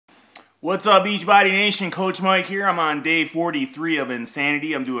What's up, Beachbody Nation? Coach Mike here. I'm on day 43 of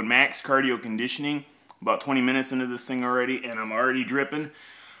Insanity. I'm doing max cardio conditioning. About 20 minutes into this thing already, and I'm already dripping.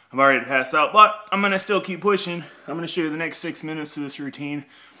 I'm already passed out, but I'm going to still keep pushing. I'm going to show you the next 6 minutes of this routine.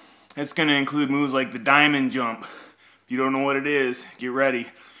 It's going to include moves like the diamond jump. If you don't know what it is, get ready.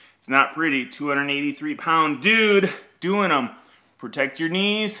 It's not pretty. 283-pound dude doing them. Protect your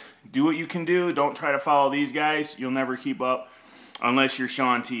knees. Do what you can do. Don't try to follow these guys. You'll never keep up. Unless you're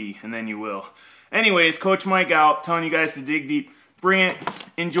Shaun T, and then you will. Anyways, Coach Mike out, telling you guys to dig deep. Bring it.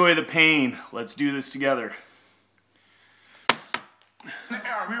 Enjoy the pain. Let's do this together.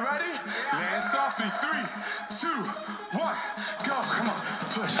 Are we ready? Land softly. 3, 2, 1, go. Come on,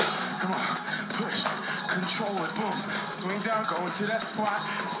 push. Come on, push. Control it. Boom. Swing down. Go into that squat.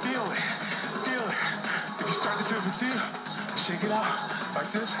 Feel it. Feel it. If you start to feel fatigue, shake it out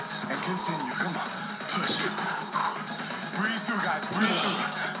like this and continue. Come on, push. Breathe through, guys. Breathe through.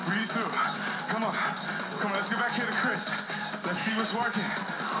 Breathe through. Come on. Come on. Let's get back here to Chris. Let's see what's working.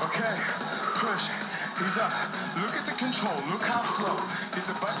 Okay. Push. He's up. Look at the control. Look how slow. Get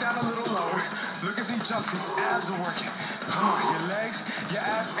the butt down a little lower. Look as he jumps. His abs are working. Come on. Your legs, your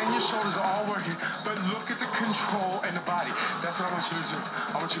abs, and your shoulders are all working. But look at the control and the body. That's what I want you to do.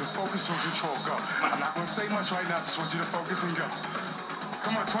 I want you to focus on control. Go. I'm not going to say much right now. Just want you to focus and go.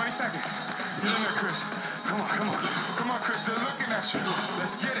 Come on. 20 seconds. Get in there, Chris. Come on, come on. Come on, Chris. They're looking at you.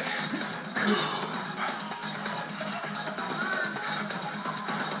 Let's get it.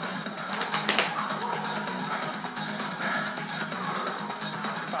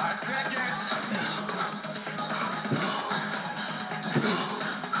 5 seconds.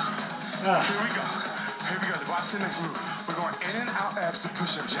 Here we go. Here we go. Watch the next move. We're going in and out abs to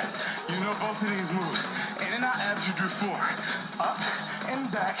push-up jack. You know both of these moves. In and out abs, you do 4. Up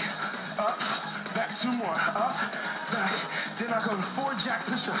and back. Up, back. 2 more. Up, back. Then I go to 4 jack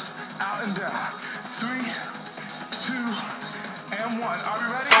push-ups. Out and down. 3, 2, and 1. Are we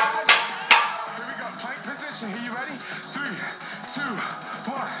ready, guys? Here we go. Plank position. Here, you ready? 3, 2,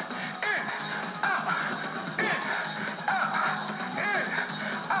 1. In, out, in, out, in,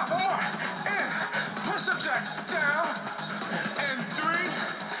 out. 1 more. In. Push-up jacks. Down. And 3,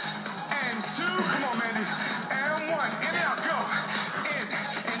 and 2. Come on, Mandy. And 1. In and out. Go. In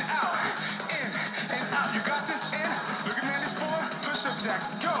and out. In and out. You got this. In. Look at Mandy's 4. Push-up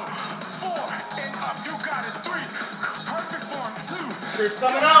jacks. Go. 4 and up. You got it. 3. Perfect form. 2. It's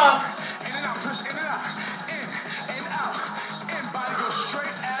coming off. In and out. Push. In and out. In and out. In. Body goes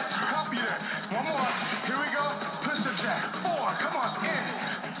straight. Abs help you there. 1 more. Here we go. Push-up jack. 4. Come on. In.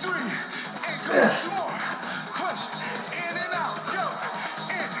 3. And go. 2 more. Push. In and out. Go.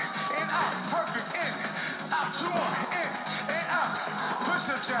 In and out. Perfect. In. Out. 2 more. In and out.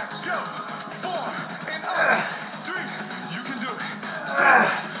 Push-up jack. Go. 4 and up. 3. You can do it. So,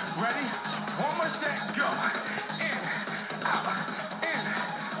 ready? 1 more set. Go. In. Out. In.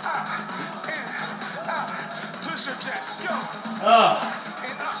 Out. In. Out. Push-up jack. Go.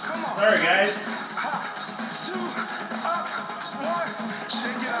 And up. Come on. Sorry, guys. 2. Up. 1.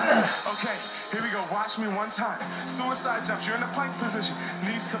 Shake it out. Okay. Here we go. Watch me 1 time. Suicide jumps. You're in the plank position.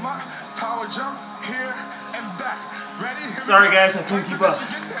 Knees come up. Power jump. Here and back. Ready? Here Sorry, we go. guys. I couldn't keep up.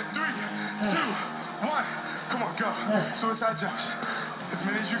 Get that. 3, 2, 1. Come on, go. Suicide jumps. As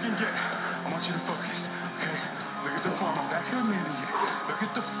many as you can get. I want you to focus. Okay. Look at the form. I'm back here, Mandy. Look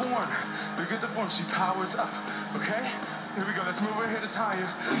at the form. Look at the form. She powers up. Okay? Here we go. Let's move over here to Tanya.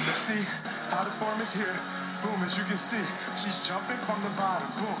 Let's see how the form is here. Boom, as you can see, she's jumping from the bottom.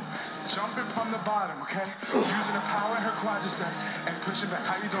 Boom. Jumping from the bottom, okay? Using the power in her quadriceps and pushing back.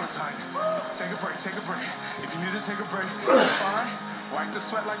 How you doing, Tanya? Take a break, take a break. If you need to take a break, that's fine. Wipe the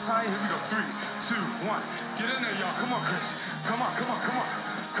sweat like Tanya. Here we go. 3, 2, 1. Get in there, y'all. Come on, Chris. Come on, come on, come on.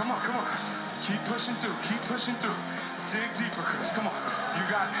 Come on, come on. Keep pushing through. Keep pushing through. Dig deeper, Chris. Come on. You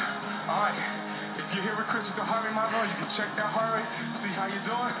got it. All right. If you're here with Chris with the heart rate monitor, you can check that heart rate, see how you're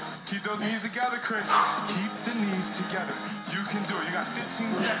doing. Keep those knees together, Chris. Keep the knees together. You can do it. You got 15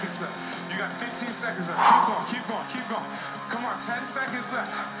 seconds left. You got 15 seconds left. Keep going, keep going, keep going. Come on, 10 seconds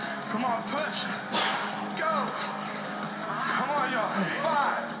left. Come on, push. Go. Come on, y'all.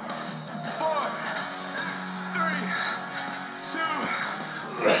 5, 4, 3,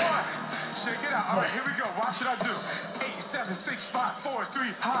 2, 1. Shake it out. All right, here we go. Watch what I do. 8, 7, 6, 5, 4,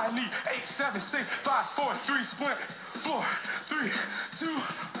 3. High knee. 8, 7, 6, 5, 4, 3. Split. 4, 3, 2,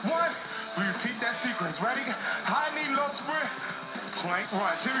 1. We repeat that sequence. Ready? High knee, low sprint. Plank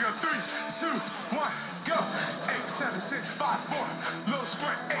runs. Here we go. 3, 2, 1. Go. 8, 7, 6, 5, 4. Low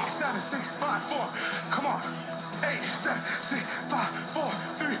sprint. 8, 7, 6, 5, 4. Come on. 8, 7, 6, 5, 4,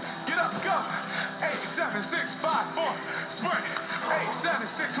 3. Get up, go. 8, 7, 6, 5, 4. Sprint. 8, 7,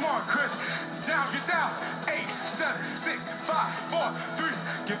 6. Come on, Chris. Down, get down. 8, 7, 6, 5, 4, 3.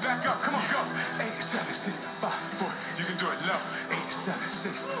 Get back up. Come on, go. 8, 7, 6, 5, 4. You can do it low. 8, 7,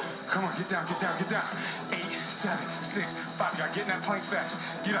 6. Come on, get down, get down, get down. 8, 7, 6, 5. You gotta get in that plank fast.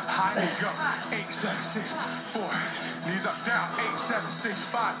 Get up high and go. 8, 7, 6, 4. Knees up, down. 8, 7, 6,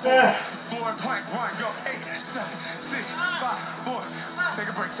 5, 4. Floor and plank. 1, go. 8, 7, 6, 5, 4. Take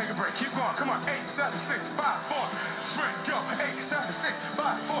a break, take a break. Keep going. Come on. 8, 7, 6, 5, 4. Sprint, go. 8, 7, 6,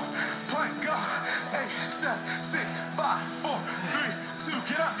 5, 4. Plank, go. 8, 7, 6, 5, 4, 3, 2.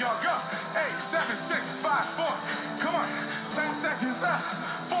 Get up, y'all. Go. 8, 7, 6, 5, 4. Come on. 10 seconds left.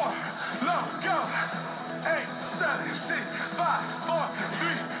 4. Low. Go. 8, 7, 6, 5, 4,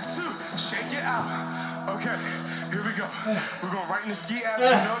 3, 2. Shake it out. Okay, here we go. We're going right into ski abs.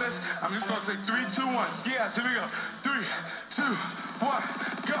 You know this? I'm just gonna say 3, 2, 1. Ski abs. Here we go. 3, 2, 1.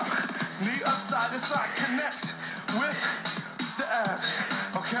 Go. Knee up side to side. Connect with the abs.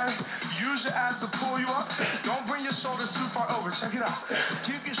 Okay? Use your abs to pull you up. Don't bring your shoulders too far over. Check it out.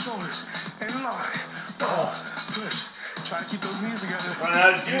 Keep your shoulders in line. Push. Try to keep those knees together. Run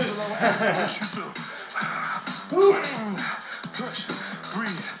out of Use juice. the lower abs. Push you through. Push.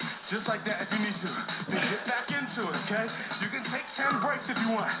 Breathe. Just like that if you need to. Then get back into it, okay? You can take 10 breaks if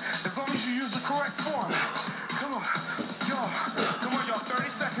you want, as long as you use the correct form. Come on. Y'all. Come on, y'all. 30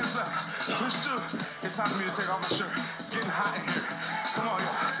 seconds left. Push through. It's time for me to take off my shirt. It's getting hot in here. Come on,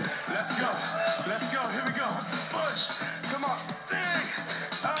 y'all. Let's go. Let's go. Here we go. Push. Come on. Dig.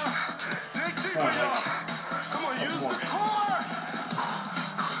 Dig deeper, y'all. Come on, use the core.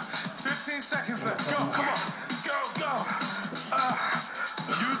 15 seconds left. Go. Come on. Go, go.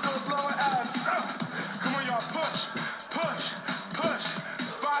 Use those lower abs. Come on, y'all. Push, push, push.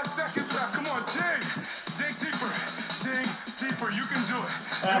 5 seconds left. Come on, dig. Dig deeper. Dig deeper. You can do it.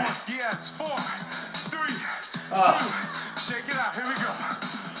 Come on, ski abs. 4, 3, 2. Shake it out. Here we go.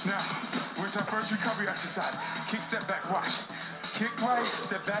 Now, we're into our first recovery exercise. Kick, step back, watch. Kick right,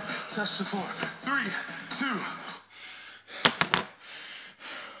 step back, touch the floor. 3, 2.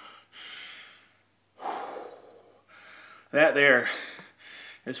 That there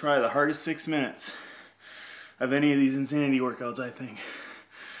is probably the hardest 6 minutes of any of these insanity workouts, I think.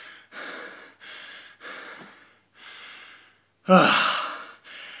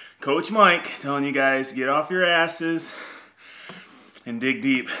 Coach Mike telling you guys, get off your asses and dig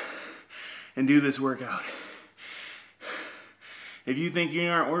deep and do this workout. If you think you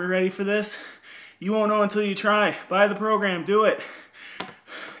aren't ready for this, you won't know until you try. Buy the program, do it.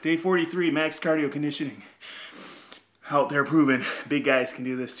 Day 43, Max Cardio Conditioning. Out there proving big guys can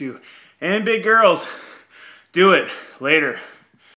do this too. And big girls, do it later.